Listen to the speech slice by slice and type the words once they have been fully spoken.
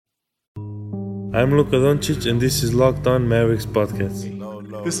I'm Luka Doncic, and this is Locked On Mavericks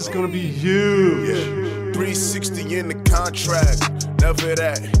podcast. This is gonna be huge. Yeah. 360 in the contract. Never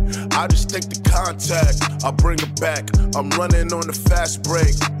that. I just take the contact. I bring it back. I'm running on the fast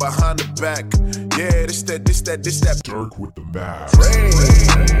break. Behind the back. Yeah, this that. Dirk with the Mavs.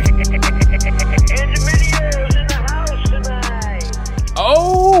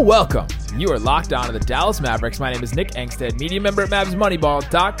 Oh, welcome. You are locked on to the Dallas Mavericks. My name is Nick Angstead, media member at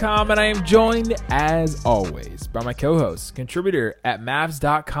MavsMoneyball.com, and I am joined, as always, by my co-host, contributor at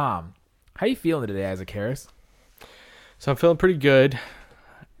Mavs.com. How you feeling today, Isaac Harris? So I'm feeling pretty good.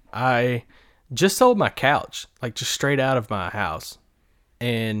 I just sold my couch, like just straight out of my house,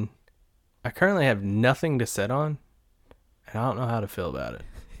 and I currently have nothing to sit on, and I don't know how to feel about it.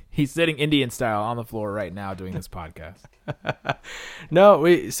 He's sitting Indian style on the floor right now doing this podcast. No,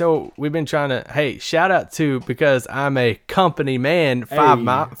 we've been trying to. Hey, shout out to, because I'm a company man, 5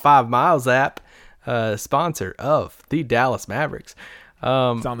 Miles app, sponsor of the Dallas Mavericks.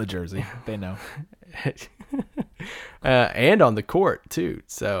 It's on the jersey. They know. And on the court too.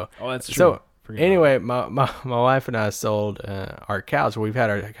 So that's true. So anyway, my wife and I sold our couch. We've had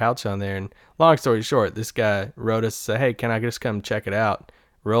our couch on there, and long story short, this guy wrote us, say, "Hey, can I just come check it out?"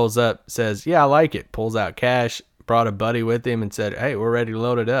 Rolls up, says, "Yeah, I like it." Pulls out cash, brought a buddy with him, and said, "Hey, we're ready to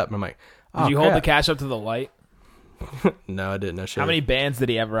load it up." And I'm like, "Oh, Did you hold the cash up to the light? No, I didn't. No shit. How many bands did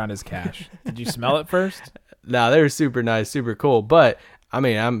he have around his cash? Did you smell it first? No, they were super nice, super cool. But I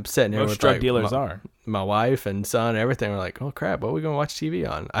mean, I'm sitting there Most with drug like, dealers are. My wife and son and everything. We're like, "Oh crap, what are we gonna watch TV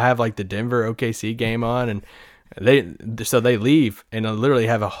on?" I have like the Denver OKC game on, and they leave, and I literally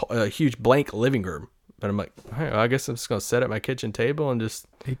have a huge blank living room. But I'm like, hey, I guess I'm just gonna set at my kitchen table and just.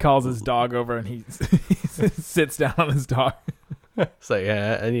 He calls his dog over and he sits down on his dog. It's like,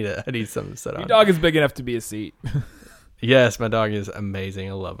 yeah, I need something to sit on. Your dog is big enough to be a seat. Yes, my dog is amazing.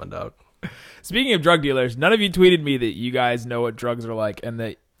 I love my dog. Speaking of drug dealers, none of you tweeted me that you guys know what drugs are like, and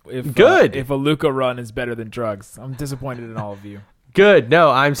that if a Luka run is better than drugs. I'm disappointed in all of you. Good. No,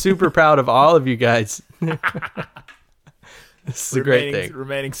 I'm super proud of all of you guys. This is a great thing.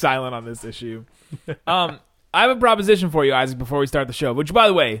 Remaining silent on this issue. I have a proposition for you, Isaac, before we start the show, which, by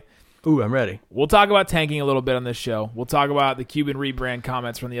the way, ooh, I'm ready. We'll talk about tanking a little bit on this show. We'll talk about the Cuban rebrand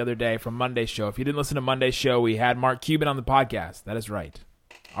comments from the other day from Monday's show. If you didn't listen to Monday's show, we had Mark Cuban on the podcast. That is right.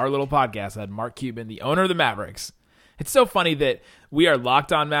 Our little podcast had Mark Cuban, the owner of the Mavericks. It's so funny that we are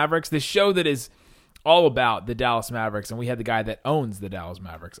Locked On Mavericks, this show that is all about the Dallas Mavericks, and we had the guy that owns the Dallas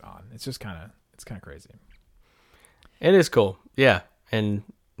Mavericks on. It's just kind of crazy. It is cool. Yeah. And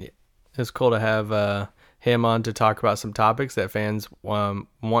it's cool to have him on to talk about some topics that fans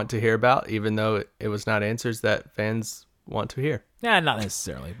want to hear about, even though it was not answers that fans want to hear. Yeah, not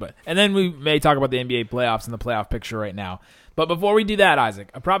necessarily. And then we may talk about the NBA playoffs and the playoff picture right now. But before we do that,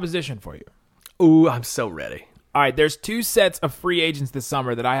 Isaac, a proposition for you. Ooh, I'm so ready. All right, there's 2 sets of free agents this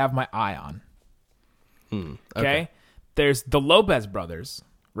summer that I have my eye on. Okay? There's the Lopez brothers,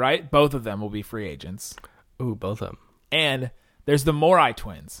 right? Both of them will be free agents. Ooh, both of them. And there's the Morai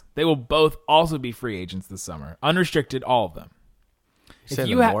twins. They will both also be free agents this summer. Unrestricted, all of them. You said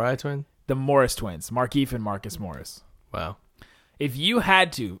the Morai twin? The Morris twins, Markieff and Marcus Morris. Wow. If you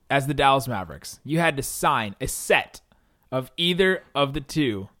had to, as the Dallas Mavericks, you had to sign a set of either of the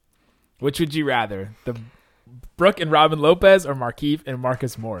two, which would you rather? The Brooke and Robin Lopez or Markieff and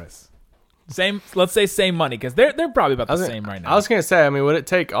Marcus Morris? Let's say same money, because they're probably about the same right now. I was going to say, I mean, would it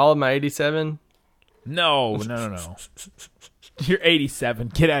take all of my 87? No. You're 87.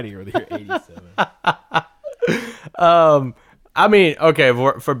 Get out of here with your 87. I mean, okay,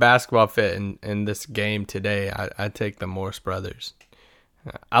 for basketball fit in this game today, I take the Morris brothers.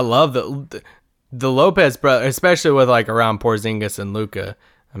 I love the Lopez brothers, especially with like around Porzingis and Luka.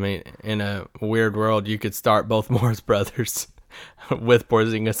 I mean, in a weird world, you could start both Morris brothers with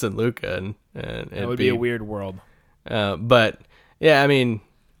Porzingis and Luka, and it would be a weird world. But yeah, I mean,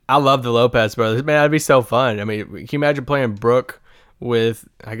 I love the Lopez brothers. Man, that'd be so fun. I mean, can you imagine playing Brooke with?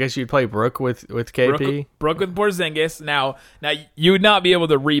 I guess you'd play Brooke with KP. Brooke with Porzingis. Now you would not be able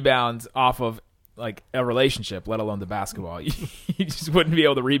to rebound off of like a relationship, let alone the basketball. You just wouldn't be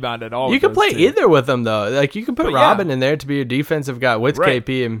able to rebound at all. You can play either with them though. Like you can put Robin in there to be a defensive guy with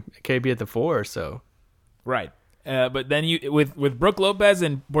KP and KP at the 4. So right. But then you with Brooke Lopez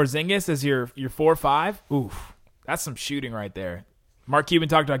and Porzingis as your 4-5. Oof, that's some shooting right there. Mark Cuban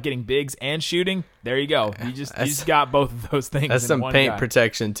talked about getting bigs and shooting. There you go. You just got both of those things. That's some paint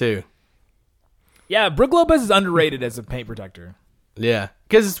protection too. Yeah, Brooke Lopez is underrated as a paint protector. Yeah,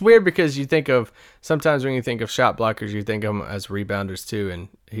 because it's weird because you think of sometimes when you think of shot blockers, you think of him as rebounders too, and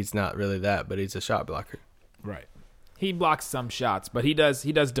he's not really that, but he's a shot blocker. Right. He blocks some shots, but he does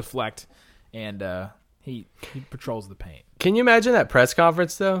deflect and he patrols the paint. Can you imagine that press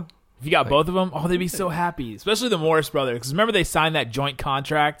conference though? If you got both of them, they'd be so happy. Especially the Morris brothers, because remember they signed that joint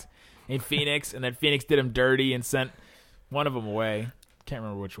contract in Phoenix, and then Phoenix did him dirty and sent one of them away. Can't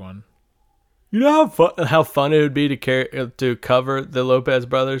remember which one. You know how fun it would be to cover the Lopez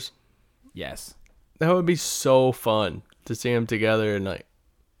brothers? Yes. That would be so fun to see them together and like.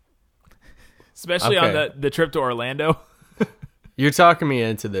 Especially on the trip to Orlando. You're talking me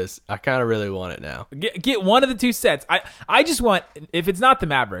into this. I kind of really want it now. Get one of the two sets. I just want, if it's not the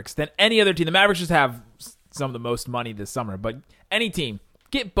Mavericks, then any other team. The Mavericks just have some of the most money this summer, but any team,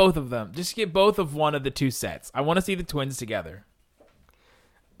 get both of them. Just get both of one of the two sets. I want to see the twins together.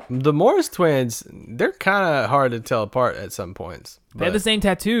 The Morris twins, they're kind of hard to tell apart at some points. They have the same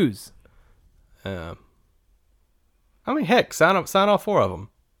tattoos. I mean, heck, sign all four of them.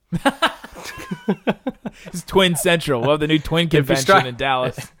 It's Twin Central. We'll have the new twin convention in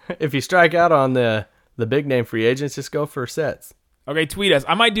Dallas. If you strike out on the big name free agents, just go for sets. Okay, tweet us.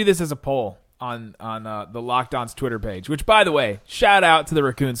 I might do this as a poll on the Locked On's Twitter page, which, by the way, shout out to the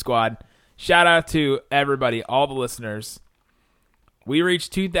Raccoon Squad. Shout out to everybody, all the listeners. We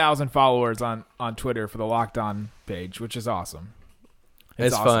reached 2,000 followers on Twitter for the Locked On page, which is awesome.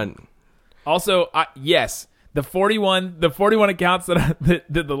 It's awesome. Fun. Also, yes, the 41 accounts that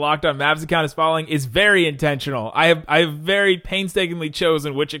the Locked On Mavs account is following is very intentional. I have very painstakingly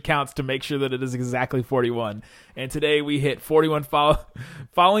chosen which accounts to make sure that it is exactly 41. And today we hit 41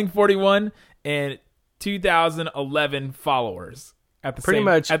 following 41 and 2,011 followers at the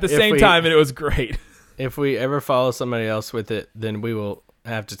same time, and it was great. If we ever follow somebody else with it, then we will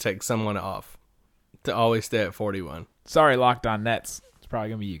have to take someone off to always stay at 41. Sorry, Locked On Nets. It's probably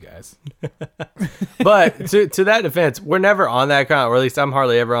going to be you guys. But to that defense, we're never on that account, or at least I'm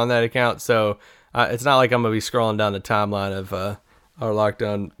hardly ever on that account. So it's not like I'm going to be scrolling down the timeline of our Locked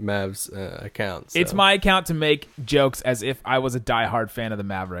On Mavs account. So. It's my account to make jokes as if I was a diehard fan of the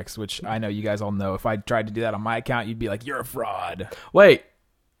Mavericks, which I know you guys all know. If I tried to do that on my account, you'd be like, you're a fraud. Wait,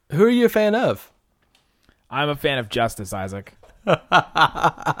 who are you a fan of? I'm a fan of justice, Isaac.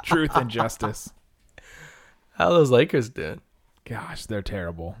 Truth and justice. How are those Lakers doing? Gosh, they're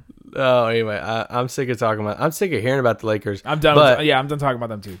terrible. Oh, anyway, I'm sick of talking about. I'm sick of hearing about the Lakers. I'm done. I'm done talking about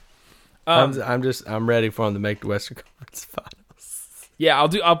them too. I'm ready for them to make the Western Conference Finals. Yeah,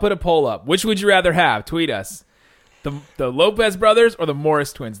 I'll put a poll up. Which would you rather have? Tweet us. The Lopez brothers or the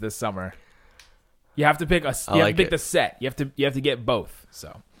Morris twins this summer? You have to pick the set. You have to get both.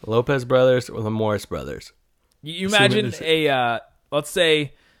 So Lopez brothers or the Morris brothers. You imagine let's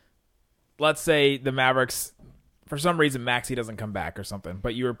say the Mavericks, for some reason Maxey doesn't come back or something,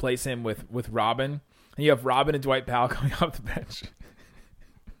 but you replace him with Robin, and you have Robin and Dwight Powell coming off the bench.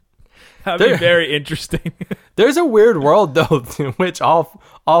 That'd be very interesting. There's a weird world though in which all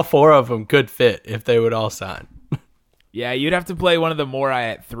four of them could fit if they would all sign. Yeah, you'd have to play one of the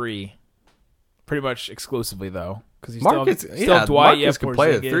Morai at 3, pretty much exclusively though, because you still Dwight. Marcus could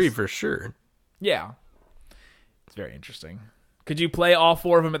play at 3 for sure. Yeah, it's very interesting. Could you play all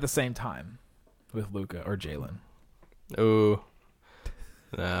 4 of them at the same time with Luka or Jalen? Ooh,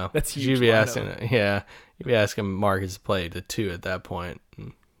 no, that's huge. You'd be asking Marcus to play the 2 at that point.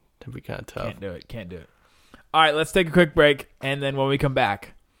 That'd be kind of tough. Can't do it. All right, let's take a quick break, and then when we come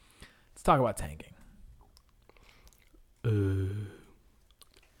back, let's talk about tanking. All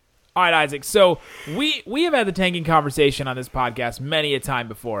right, Isaac. So we have had the tanking conversation on this podcast many a time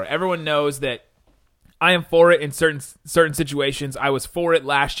before. Everyone knows that I am for it in certain situations. I was for it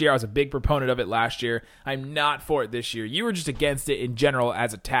last year. I was a big proponent of it last year. I'm not for it this year. You were just against it in general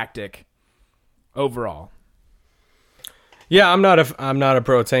as a tactic overall. Yeah, I'm not a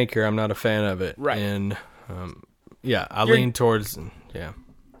pro tanker. I'm not a fan of it. Right. And I lean towards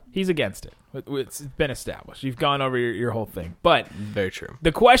He's against it. It's been established. You've gone over your whole thing. But very true.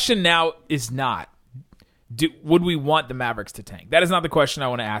 The question now is not, would we want the Mavericks to tank? That is not the question I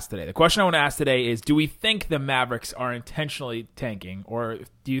want to ask today. The question I want to ask today is, do we think the Mavericks are intentionally tanking, or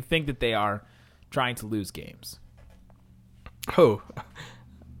do you think that they are trying to lose games? Oh,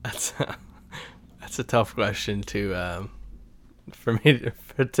 that's a tough question for me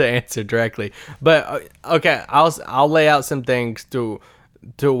to answer directly. But okay, I'll lay out some things to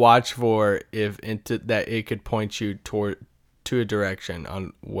watch for that it could point you to a direction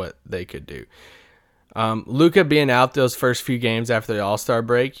on what they could do. Luka being out those first few games after the All-Star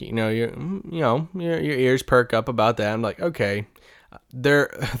break, your ears perk up about that. I'm like, okay.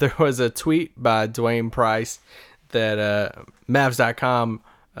 There was a tweet by Dwayne Price that Mavs.com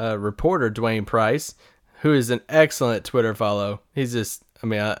reporter Dwayne Price, who is an excellent Twitter follow. He's just,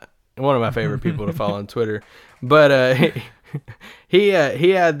 one of my favorite people to follow on Twitter. But he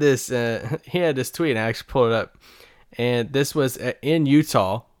had this tweet. I actually pulled it up, and this was in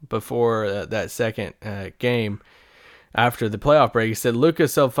Utah before that second game after the playoff break. He said,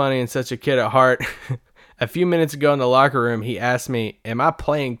 "Luka's so funny and such a kid at heart. A few minutes ago in the locker room, he asked me, 'Am I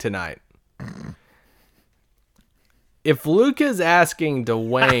playing tonight?'" If Luka's asking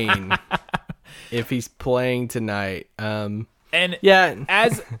Dwayne if he's playing tonight, and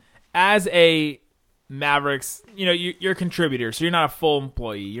as a Mavericks, you're a contributor, so you're not a full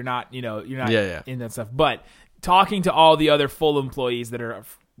employee. You're not in that stuff. But talking to all the other full employees that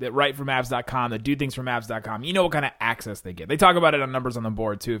write for Mavs.com, that do things for Mavs.com, you know what kind of access they get. They talk about it on Numbers on the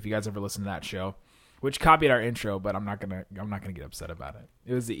Board too. If you guys ever listen to that show, which copied our intro, but I'm not gonna get upset about it.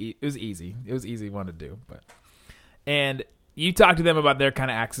 It was easy. It was easy one to do, and you talk to them about their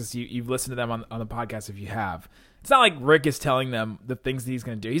kind of access. You've listened to them on the podcast if you have. It's not like Rick is telling them the things that he's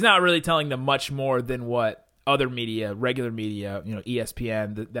going to do. He's not really telling them much more than what other media, regular media,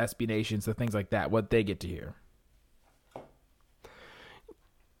 ESPN, the SB Nations, the things like that, what they get to hear.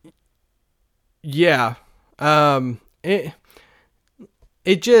 Yeah.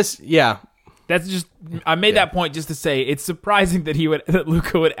 It just, yeah. That's just, I made that point just to say it's surprising that that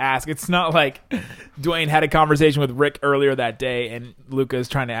Luka would ask. It's not like Dwayne had a conversation with Rick earlier that day and Luka is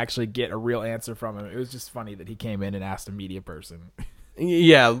trying to actually get a real answer from him. It was just funny that he came in and asked a media person.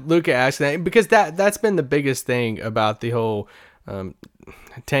 Yeah, Luka asked that because that's been the biggest thing about the whole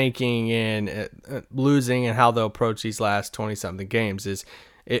tanking and losing and how they'll approach these last 20-something games is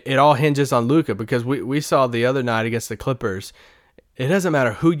it all hinges on Luka, because we saw the other night against the Clippers. It doesn't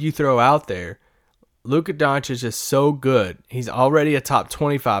matter who you throw out there. Luka Doncic is just so good. He's already a top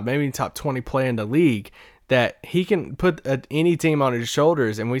 25, maybe top 20 player in the league, that he can put any team on his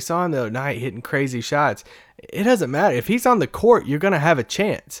shoulders. And we saw him the other night hitting crazy shots. It doesn't matter. If he's on the court, you're going to have a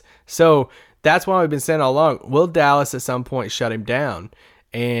chance. So that's why we've been saying all along, will Dallas at some point shut him down?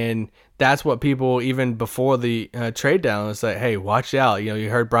 And that's what people, even before the trade down, was like, hey, watch out. You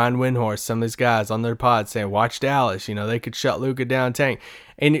heard Brian Windhorst, some of these guys on their pod saying, watch Dallas. They could shut Luka down, tank.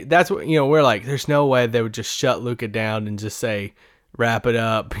 And that's what, we're like, there's no way they would just shut Luka down and just say, wrap it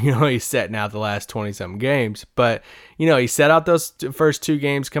up. He's setting out the last 20-something games. But, he set out those first two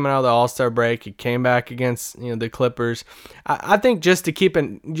games coming out of the All-Star break. He came back against, the Clippers. I think just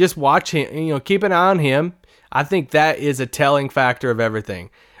to just watch him, keep an eye on him. I think that is a telling factor of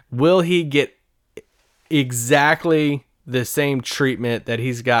everything. Will he get exactly the same treatment that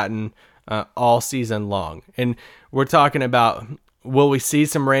he's gotten all season long? And we're talking about, will we see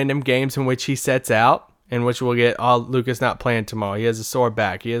some random games in which he sets out, in which we'll get, Luka's not playing tomorrow. He has a sore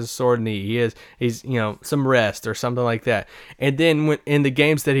back. He has a sore knee. He's some rest or something like that. And then in the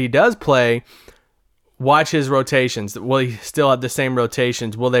games that he does play, watch his rotations. Will he still have the same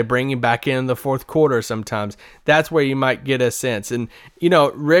rotations? Will they bring him back in the fourth quarter sometimes? That's where you might get a sense. And,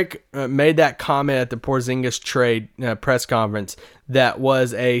 Rick made that comment at the Porzingis trade press conference that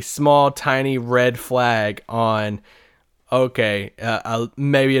was a small, tiny red flag on,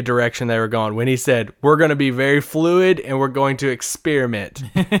 maybe a direction they were going. When he said, we're going to be very fluid and we're going to experiment.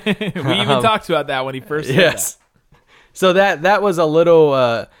 We even talked about that when he first said that. So that was a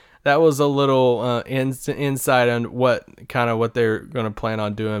little... insight on what they're going to plan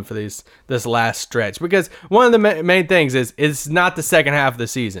on doing for this last stretch. Because one of the main things is it's not the second half of the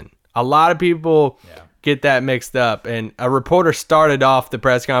season. A lot of people get that mixed up. And a reporter started off the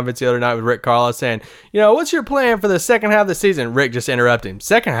press conference the other night with Rick Carlisle saying, what's your plan for the second half of the season? Rick just interrupted him.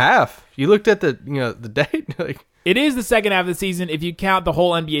 Second half? You looked at the date? It is the second half of the season if you count the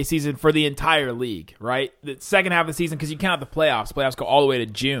whole NBA season for the entire league, right? The second half of the season, because you count the playoffs. Playoffs go all the way to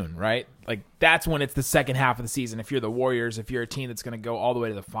June, right? Like, that's when it's the second half of the season. If you're the Warriors, if you're a team that's going to go all the way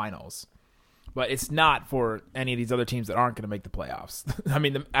to the finals. But it's not for any of these other teams that aren't going to make the playoffs. I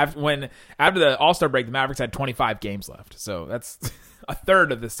mean, after the All-Star break, the Mavericks had 25 games left. So that's a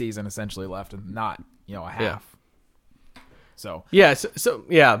third of the season essentially left and not, a half. Yeah. So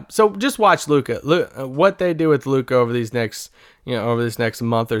So just watch Luka. What they do with Luka over these next, over this next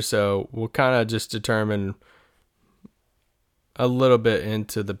month or so will kind of just determine a little bit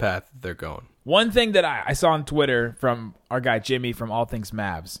into the path that they're going. One thing that I saw on Twitter from our guy Jimmy from All Things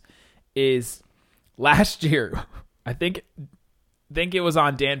Mavs is last year, I think it was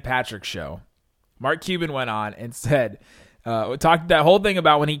on Dan Patrick's show. Mark Cuban went on and said, talked that whole thing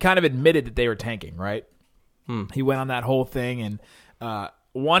about when he kind of admitted that they were tanking, right? He went on that whole thing, and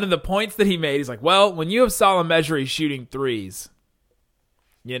one of the points that he made, he's like, well, when you have Salah Mejri shooting threes,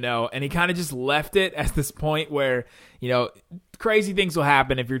 and he kind of just left it at this point where, crazy things will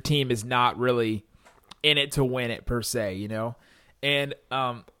happen if your team is not really in it to win it per se, And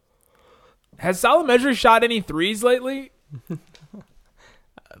has Salah Mejri shot any threes lately? I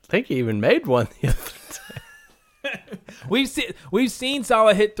think he even made one the other day. We've seen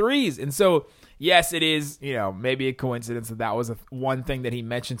Salah hit threes, and so yes, it is, maybe a coincidence that was one thing that he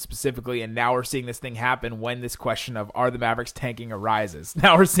mentioned specifically, and now we're seeing this thing happen when this question of are the Mavericks tanking arises.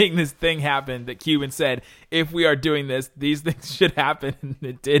 Now we're seeing this thing happen that Cuban said, if we are doing this, these things should happen, and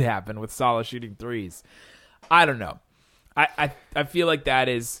it did happen with Salah shooting threes. I don't know. I feel like that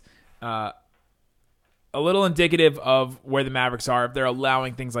is a little indicative of where the Mavericks are if they're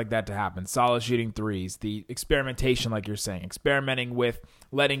allowing things like that to happen. Salah shooting threes, the experimentation, like you're saying, experimenting with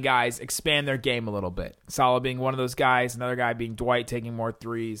letting guys expand their game a little bit. Salah being one of those guys, another guy being Dwight taking more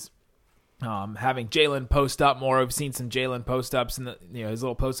threes, having Jalen post up more. We've seen some Jalen post ups in his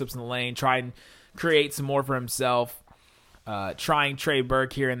little post ups in the lane, try and create some more for himself. Trying Trey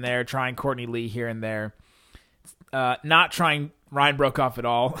Burke here and there, trying Courtney Lee here and there, not trying Ryan Broekhoff at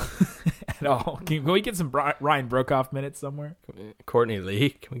all. At all. Can we get some Ryan Broekhoff minutes somewhere? Courtney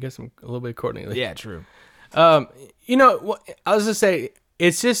Lee. Can we get a little bit of Courtney Lee? Yeah, true. I was just say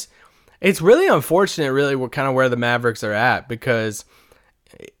it's really unfortunate, really, where the Mavericks are at, because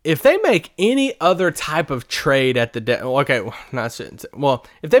if they make any other type of trade at the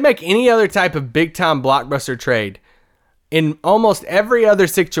if they make any other type of big time blockbuster trade in almost every other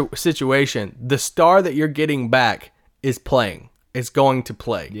situation, the star that you're getting back is going to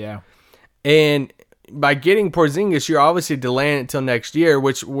play. Yeah. And by getting Porzingis, you're obviously delaying it until next year,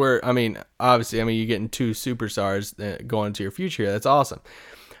 which you're getting 2 superstars going into your future. That's awesome.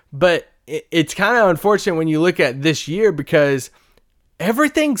 But it's kind of unfortunate when you look at this year, because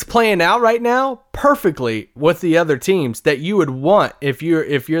everything's playing out right now perfectly with the other teams that you would want if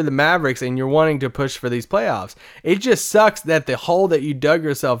you're the Mavericks and you're wanting to push for these playoffs. It just sucks that the hole that you dug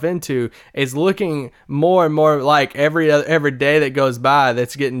yourself into is looking more and more like every day that goes by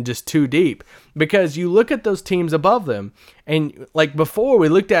that's getting just too deep, because you look at those teams above them, and like before we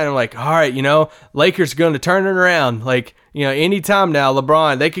looked at them like, all right, Lakers are going to turn it around. Like, anytime now,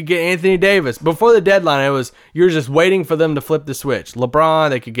 LeBron, they could get Anthony Davis. Before the deadline, you're just waiting for them to flip the switch. LeBron,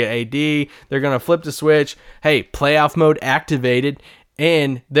 they could get AD. They're going to flip the switch. Hey, playoff mode activated,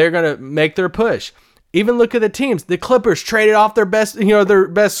 and they're going to make their push. Even look at the teams. The Clippers traded off their best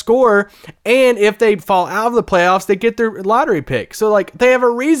scorer, and if they fall out of the playoffs, they get their lottery pick. So, they have a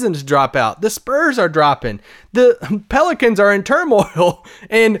reason to drop out. The Spurs are dropping. The Pelicans are in turmoil.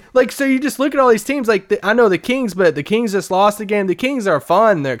 And, so you just look at all these teams. I know the Kings, but the Kings just lost the game. The Kings are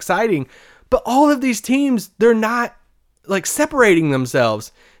fun. They're exciting. But all of these teams, they're not, separating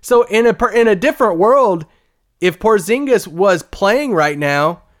themselves. So, in a different world, if Porzingis was playing right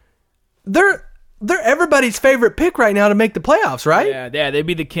now, they're everybody's favorite pick right now to make the playoffs, right? Yeah, they'd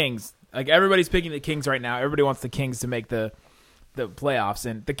be the Kings. Everybody's picking the Kings right now. Everybody wants the Kings to make the playoffs,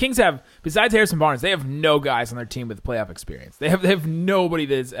 and the Kings have, besides Harrison Barnes, they have no guys on their team with playoff experience. They have nobody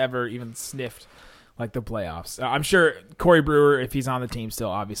that has ever even sniffed the playoffs. I'm sure Corey Brewer, if he's on the team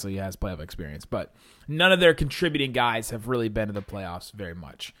still, obviously has playoff experience, but none of their contributing guys have really been to the playoffs very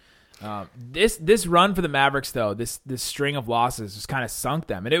much. This run for the Mavericks, though, this string of losses just kind of sunk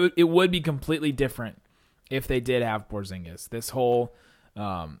them, and it would be completely different if they did have Porzingis. This whole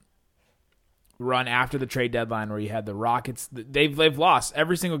run after the trade deadline, where you had the Rockets, they've lost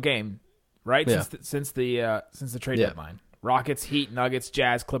every single game, right? Yeah. Since the trade deadline. Rockets, Heat, Nuggets,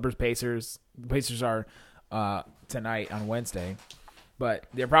 Jazz, Clippers, Pacers. The Pacers are tonight on Wednesday. But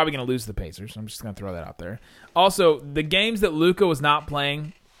they're probably going to lose the Pacers. I'm just going to throw that out there. Also, the games that Luka was not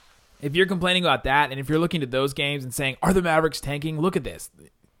playing, if you're complaining about that, and if you're looking at those games and saying, are the Mavericks tanking? Look at this.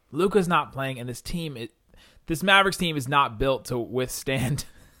 Luka's not playing, and this Mavericks team is not built to withstand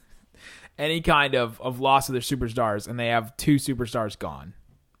any kind of loss of their superstars, and they have 2 superstars gone,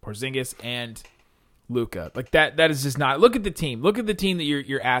 Porzingis and Luka. That is just not. Look at the team. Look at the team that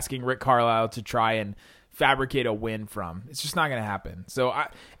you're asking Rick Carlisle to try and fabricate a win from. It's just not going to happen. So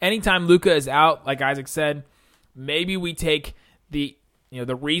anytime Luka is out, like Isaac said, maybe we take the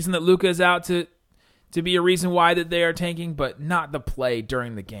reason that Luka is out to be a reason why that they are tanking, but not the play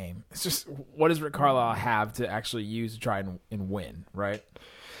during the game. It's just, what does Rick Carlisle have to actually use to try and win, right?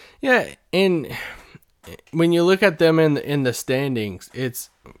 Yeah, and when you look at them in the standings,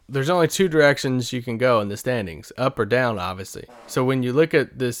 there's only 2 directions you can go in the standings, up or down, obviously. So when you look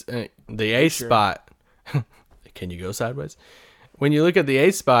at this, the 8th spot, can you go sideways? When you look at the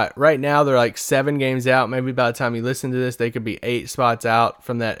 8th spot, right now they're 7 games out. Maybe by the time you listen to this, they could be 8 spots out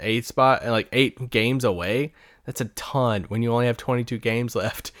from that 8th spot and 8 games away. That's a ton when you only have 22 games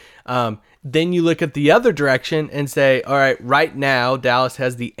left. Then you look at the other direction and say, all right, right now Dallas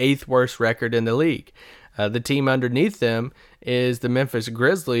has the 8th worst record in the league. The team underneath them is the Memphis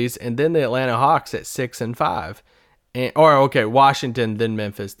Grizzlies, and then the Atlanta Hawks at 6-5. Washington, then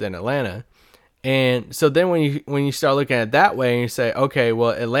Memphis, then Atlanta. And so then when you start looking at it that way and you say, okay,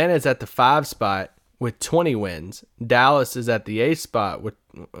 well, Atlanta's at the 5 spot with 20 wins. Dallas is at the 8 spot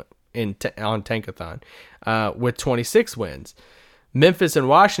on Tankathon with 26 wins. Memphis and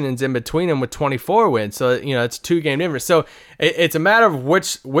Washington's in between them with 24 wins. So, it's 2-game difference. So it's a matter of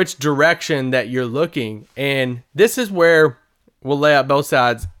which direction that you're looking. And this is where we'll lay out both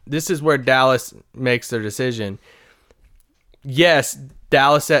sides. This is where Dallas makes their decision. Yes,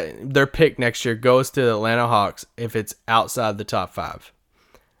 Dallas, their pick next year goes to the Atlanta Hawks if it's outside the top 5.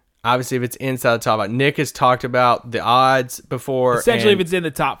 Obviously, if it's inside the top 5. Nick has talked about the odds before. Essentially, if it's in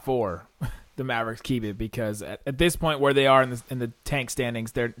the top 4. The Mavericks keep it because at this point where they are in the tank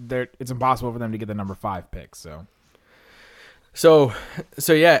standings, it's impossible for them to get the number 5 pick. So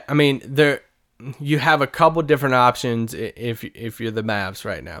yeah, I mean, you have a couple different options if you're the Mavs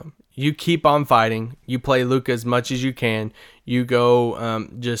right now. You keep on fighting. You play Luka as much as you can. You go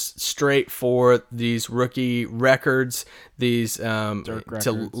just straight for these rookie records, these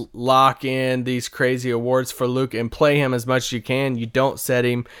to lock in these crazy awards for Luka and play him as much as you can. You don't set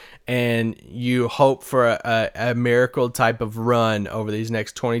him, and you hope for a miracle type of run over these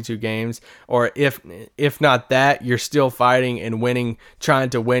next 22 games. Or if not that, you're still fighting and winning,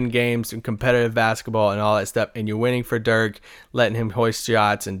 trying to win games in competitive basketball and all that stuff. And you're winning for Dirk, letting him hoist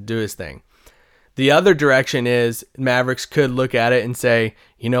shots and do his thing. The other direction is Mavericks could look at it and say,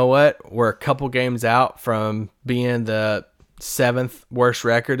 you know what? We're a couple games out from being the 7th worst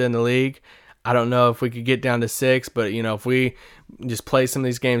record in the league. I don't know if we could get down to 6, but if we just play some of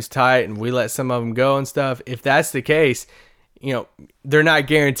these games tight and we let some of them go and stuff, if that's the case, they're not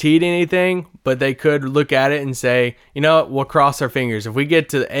guaranteed anything, but they could look at it and say, we'll cross our fingers. If we get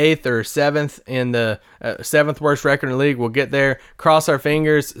to the 8th or 7th in the 7th worst record in the league, we'll get there, cross our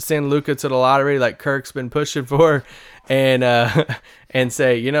fingers, send Luka to the lottery like Kirk's been pushing for, and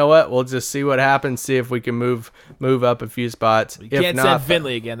say, you know what, we'll just see what happens, see if we can move up a few spots. You can't send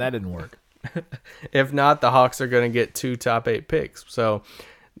Finley again. That didn't work. If not, the Hawks are going to get 2 top 8 picks. So,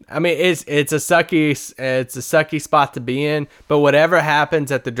 I mean, it's a sucky spot to be in. But whatever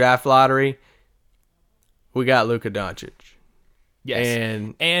happens at the draft lottery, we got Luka Doncic.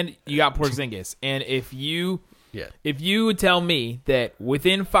 Yes, and you got Porzingis. And if you would tell me that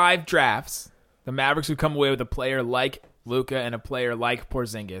within 5 drafts, the Mavericks would come away with a player like Luka and a player like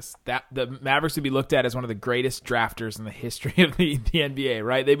Porzingis, that the Mavericks would be looked at as one of the greatest drafters in the history of the NBA,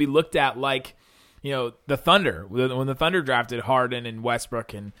 right? They'd be looked at like, the Thunder. When the Thunder drafted Harden and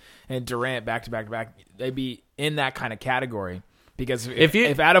Westbrook and Durant back to back, they'd be in that kind of category. Because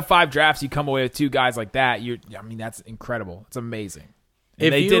if out of 5 drafts you come away with 2 guys like that, that's incredible. It's amazing.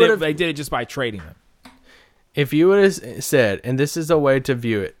 And they did it just by trading them. If you would have said, and this is a way to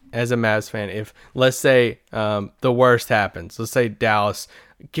view it as a Mavs fan, if, let's say, the worst happens, let's say Dallas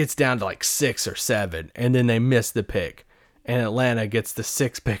gets down to like 6 or 7, and then they miss the pick, and Atlanta gets the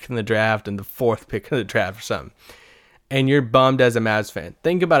 6th pick in the draft and the 4th pick in the draft or something, and you're bummed as a Mavs fan.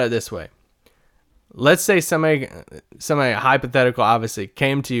 Think about it this way. Let's say somebody hypothetical, obviously,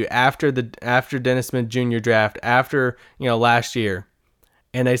 came to you after Dennis Smith Jr. draft, after last year,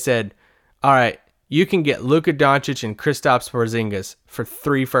 and they said, all right, you can get Luka Doncic and Kristaps Porzingis for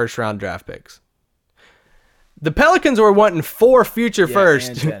 3 first-round draft picks. The Pelicans were wanting 4 future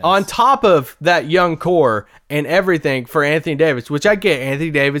firsts on top of that young core and everything for Anthony Davis, which I get.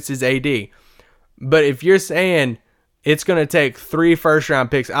 Anthony Davis is AD. But if you're saying it's going to take 3 first-round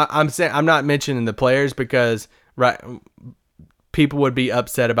picks, I'm not mentioning the players because people would be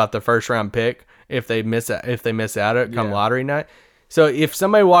upset about the first-round pick if they miss out at come lottery night. So if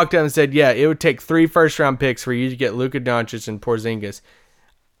somebody walked out and said, yeah, it would take 3 first-round picks for you to get Luka Doncic and Porzingis,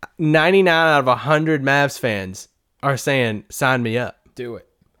 99 out of 100 Mavs fans are saying, sign me up. Do it.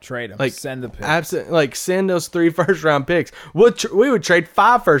 Trade them. Send the picks. Absolutely. Send those 3 first-round picks. We would trade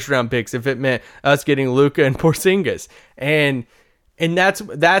 5 first-round picks if it meant us getting Luka and Porzingis. And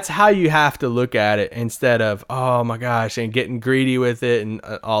that's how you have to look at it instead of, oh my gosh, and getting greedy with it and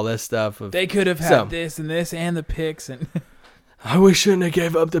all this stuff. They could have had this and this and the picks and... We shouldn't have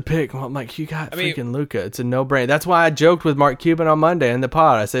gave up the pick. Well, I'm like, you got freaking Luka. It's a no-brainer. That's why I joked with Mark Cuban on Monday in the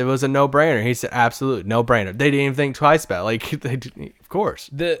pod. I said it was a no-brainer. He said, absolute no-brainer. They didn't even think twice about it. Of course.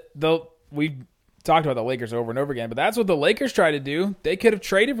 We've talked about the Lakers over and over again, but that's what the Lakers tried to do. They could have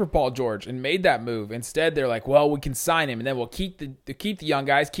traded for Paul George and made that move. Instead, they're like, well, we can sign him, and then we'll keep the young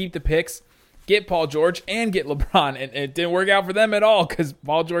guys, keep the picks, get Paul George, and get LeBron. And it didn't work out for them at all because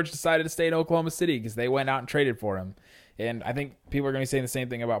Paul George decided to stay in Oklahoma City because they went out and traded for him. And I think people are going to be saying the same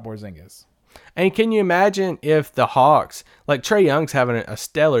thing about Porzingis. And can you imagine if the Hawks, like Trae Young's having a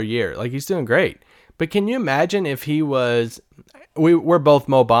stellar year, like he's doing great, But can you imagine if he was? We're both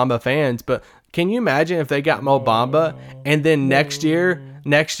Mo Bamba fans, but can you imagine if they got Mo Bamba and then next year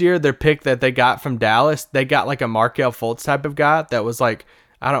their pick that they got from Dallas, they got like a Markelle Fultz type of guy that was like,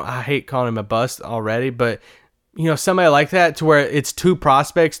 I hate calling him a bust already, but somebody like that to where it's 2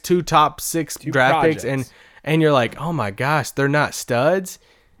 prospects, 2 top 6 draft picks, and you're like, oh my gosh, they're not studs.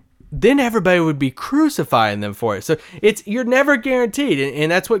 Then everybody would be crucifying them for it. So you're never guaranteed,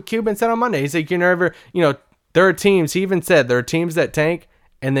 and that's what Cuban said on Monday. He's like, you're never, there are teams. He even said there are teams that tank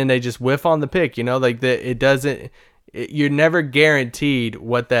and then they just whiff on the pick. You're never guaranteed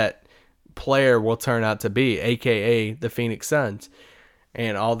what that player will turn out to be, aka the Phoenix Suns,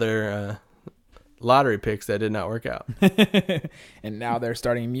 and all their lottery picks that did not work out. And now they're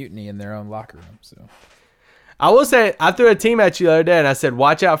starting a mutiny in their own locker room. So I will say, I threw a team at you the other day, and I said,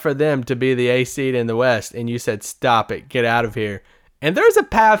 watch out for them to be the A seed in the West, and you said, stop it, get out of here. And there's a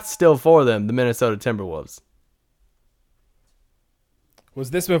path still for them, the Minnesota Timberwolves.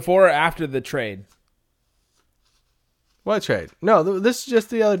 Was this before or after the trade? What trade? No, this is just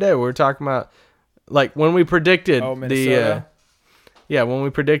the other day. We were talking about, like, when we predicted Minnesota? when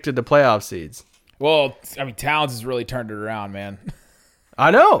we predicted the playoff seeds. Well, I mean, Towns has really turned it around, man. I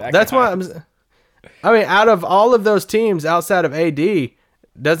know. That's why out of all of those teams outside of AD,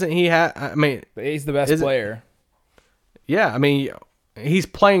 doesn't he have? I mean, he's the best player. Yeah, I mean, he's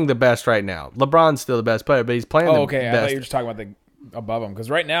playing the best right now. LeBron's still the best player, but he's playing the best. I thought you were just talking about above him, because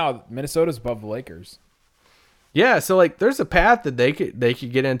right now Minnesota's above the Lakers. Yeah, so like, there's a path that they could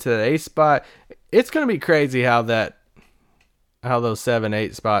get into that 8 spot. It's gonna be crazy how those 7,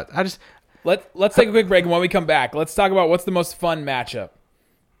 8 spots. Let's take a quick break, and when we come back, let's talk about what's the most fun matchup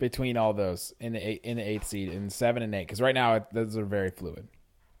between all those in the 8th seed, in 7 and 8, because right now those are very fluid.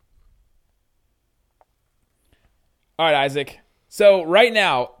 All right, Isaac. So right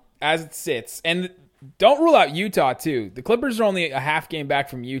now, as it sits, and don't rule out Utah too. The Clippers are only a half game back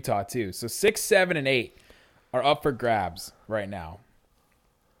from Utah too. So 6, 7, and 8 are up for grabs right now.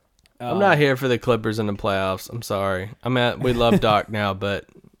 I'm not here for the Clippers in the playoffs. I'm sorry. We love Doc now, but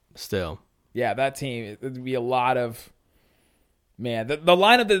still. Yeah, that team, it would be a lot of... Man, the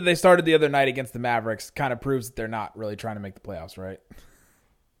lineup that they started the other night against the Mavericks kind of proves that they're not really trying to make the playoffs, right?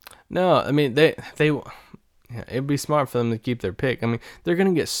 No, I mean, it'd be smart for them to keep their pick. I mean, they're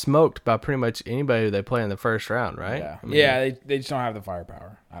going to get smoked by pretty much anybody who they play in the first round, right? Yeah, they just don't have the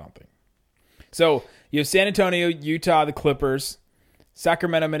firepower, I don't think. So you have San Antonio, Utah, the Clippers,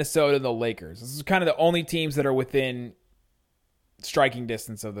 Sacramento, Minnesota, the Lakers. This is kind of the only teams that are within striking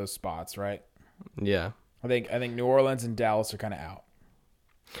distance of those spots, right? Yeah. I think New Orleans and Dallas are kind of out.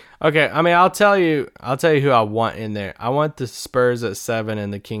 Okay, I mean, I'll tell you who I want in there. I want the Spurs at 7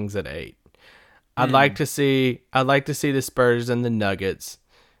 and the Kings at 8. I'd like to see the Spurs and the Nuggets,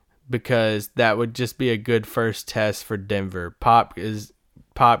 because that would just be a good first test for Denver. Pop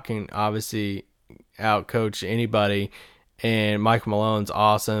can obviously outcoach anybody, and Mike Malone's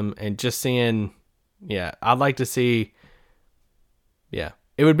awesome. And just seeing, I'd like to see,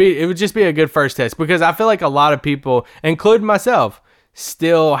 it would just be a good first test, because I feel like a lot of people, including myself,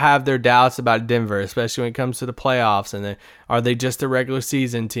 still have their doubts about Denver, especially when it comes to the playoffs, and are they just a regular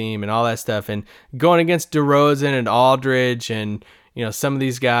season team and all that stuff. And going against DeRozan and Aldridge and some of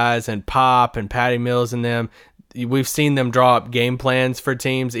these guys, and Pop and Patty Mills and them, we've seen them draw up game plans for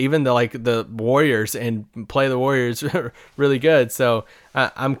teams, even the Warriors, and play the Warriors really good. So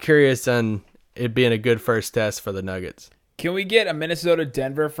I'm curious on it being a good first test for the Nuggets. Can we get a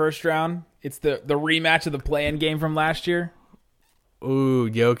Minnesota-Denver first round? It's the rematch of the play-in game from last year. Ooh,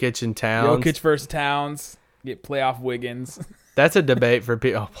 Jokic and Towns. Jokic versus Towns. Get playoff Wiggins. That's a debate for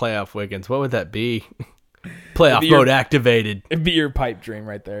people. Oh, playoff Wiggins. What would that be? Playoff mode activated. It'd be your pipe dream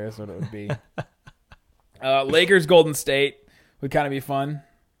right there. That's what it would be. Lakers, Golden State would kind of be fun.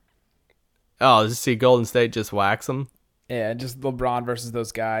 Oh, just see Golden State just wax them. Yeah, just LeBron versus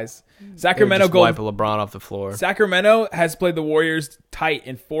those guys. Sacramento, just wipe LeBron off the floor. Sacramento has played the Warriors tight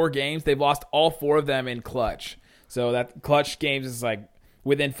in 4 games. They've lost all 4 of them in clutch. So that clutch games is like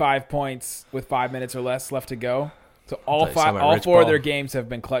within 5 points with 5 minutes or less left to go. So all 4 of their games have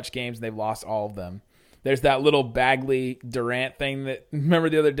been clutch games, and they've lost all of them. There's that little Bagley Durant thing that, remember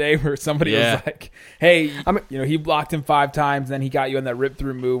the other day where somebody was like, hey, he blocked him 5 times, then he got you on that rip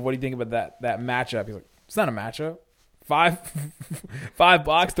through move. What do you think about that matchup? He's like, it's not a matchup. 5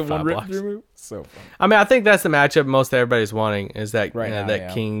 blocks to 1 rip through move. So fun. I mean, I think that's the matchup most everybody's wanting, is that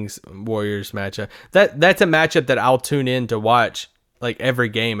Kings Warriors matchup. That's a matchup that I'll tune in to watch like every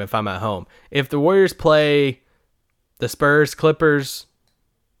game if I'm at home. If the Warriors play the Spurs, Clippers,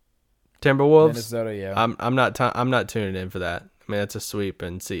 Timberwolves, Minnesota, I'm not tuning in for that. I mean, that's a sweep,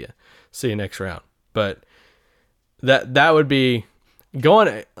 and see you next round. But that would be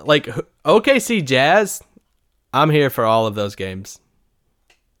going like OKC Jazz. I'm here for all of those games.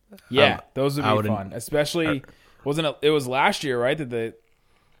 Yeah, those would be fun. Especially, wasn't it? It was last year, right? That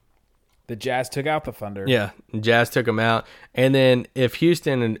the Jazz took out the Thunder. Yeah, Jazz took them out. And then if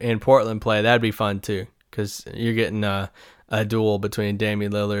Houston and Portland play, that'd be fun too, because you're getting a duel between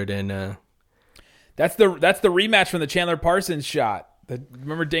Damian Lillard and. That's the rematch from the Chandler Parsons shot.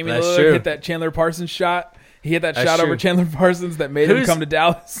 Remember Damian Lillard hit that Chandler Parsons shot? He hit that shot over Chandler Parsons that made him come to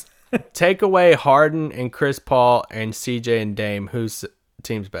Dallas. Take away Harden and Chris Paul and CJ and Dame. Whose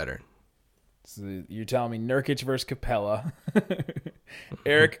team's better? So you're telling me Nurkic versus Capella,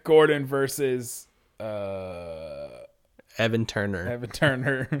 Eric Gordon versus Evan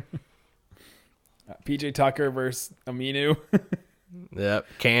Turner, PJ Tucker versus Aminu. Yep,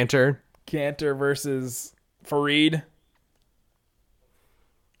 Cantor versus Fareed.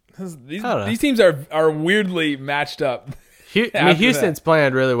 These teams are weirdly matched up. Houston's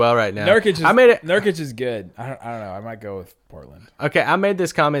playing really well right now. Nurkic is good. I don't know. I might go with Portland. Okay, I made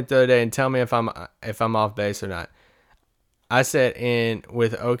this comment the other day, and tell me if I'm off base or not. I said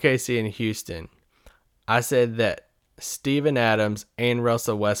with OKC and Houston, I said that Steven Adams and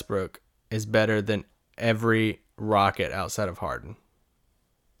Russell Westbrook is better than every Rocket outside of Harden.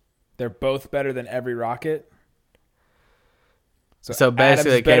 They're both better than every Rocket. So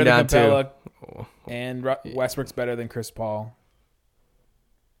basically, it came down to, and Westbrook's better than Chris Paul.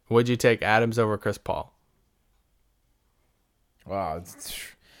 Would you take Adams over Chris Paul? Wow, it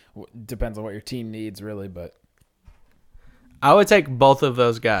depends on what your team needs, really. But I would take both of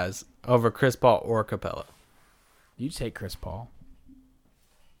those guys over Chris Paul or Capella. You take Chris Paul.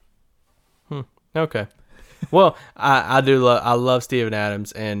 Okay. Well, I love Steven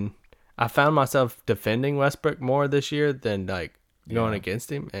Adams, and I found myself defending Westbrook more this year than going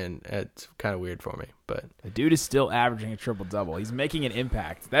against him, and it's kind of weird for me. But the dude is still averaging a triple-double. He's making an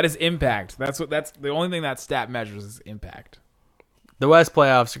impact. That is impact. That's the only thing that stat measures is impact. The West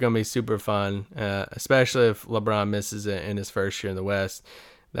playoffs are going to be super fun, especially if LeBron misses it in his first year in the West.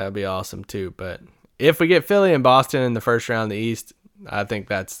 That would be awesome too. But if we get Philly and Boston in the first round of the East, I think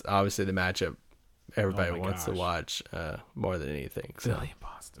that's obviously the matchup everybody wants to watch more than anything. So. Philly and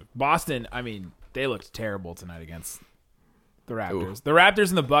Boston. Boston, I mean, they looked terrible tonight against the Raptors. Ooh. The Raptors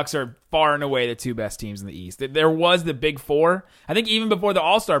and the Bucks are far and away the two best teams in the East. There was the Big Four. I think even before the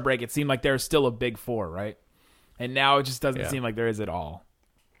All-Star break, it seemed like there was still a Big Four, right? And now it just doesn't seem like there is at all.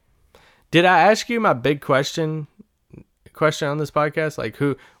 Did I ask you my big question on this podcast? Like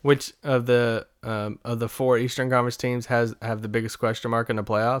which of the four Eastern Conference teams have the biggest question mark in the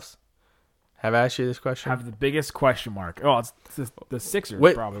playoffs? Have I asked you this question? Have the biggest question mark? Oh, it's the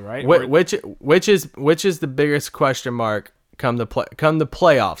Sixers, probably, right? Which is the biggest question mark come the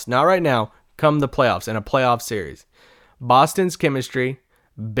playoffs? Not right now. Come the playoffs in a playoff series. Boston's chemistry,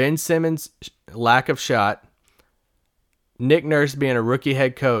 Ben Simmons' lack of shot, Nick Nurse being a rookie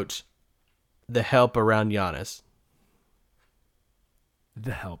head coach, the help around Giannis.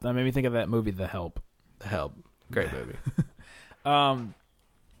 The Help. That made me think of that movie, The Help. The Help. Great movie.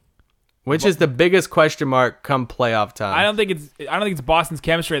 Which is the biggest question mark come playoff time? I don't think it's Boston's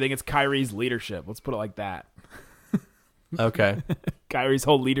chemistry. I think it's Kyrie's leadership. Let's put it like that. Okay. Kyrie's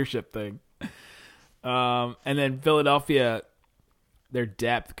whole leadership thing. And then Philadelphia, their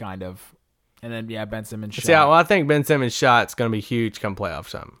depth kind of. And then Ben Simmons shot. Yeah, well, I think Ben Simmons' shot's going to be huge come playoff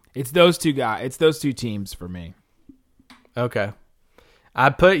time. It's those two guys. It's those two teams for me. Okay.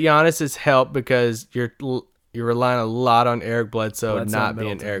 I put Giannis's help because you're relying a lot on Eric Bledsoe not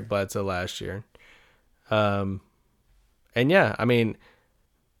being Eric Bledsoe last year. And yeah, I mean,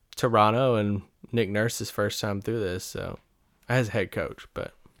 Toronto and Nick Nurse's first time through this, so as head coach,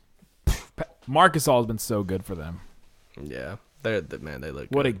 but Marc Gasol has been so good for them. Yeah, they look good.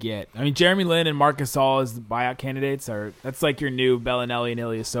 What a get. I mean, Jeremy Lin and Marc Gasol as the buyout candidates that's like your new Bellinelli and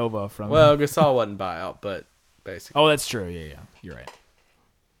Ilyasova from. Well, Gasol wasn't buyout, but basically. Oh, that's true. Yeah, you're right.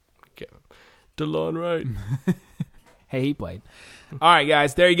 DeLon Wright. Hey, he played. All right,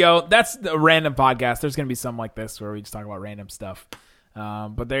 guys, there you go. That's the random podcast. There's going to be some like this where we just talk about random stuff.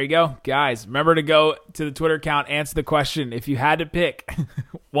 But there you go, guys. Remember to go to the Twitter account, answer the question. If you had to pick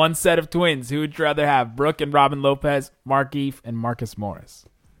one set of twins, who would you rather have? Brooke and Robin Lopez, Markieff and Marcus Morris.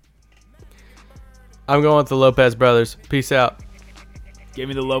 I'm going with the Lopez brothers. Peace out. Give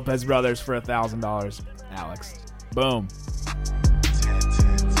me the Lopez brothers for $1,000, Alex. Boom.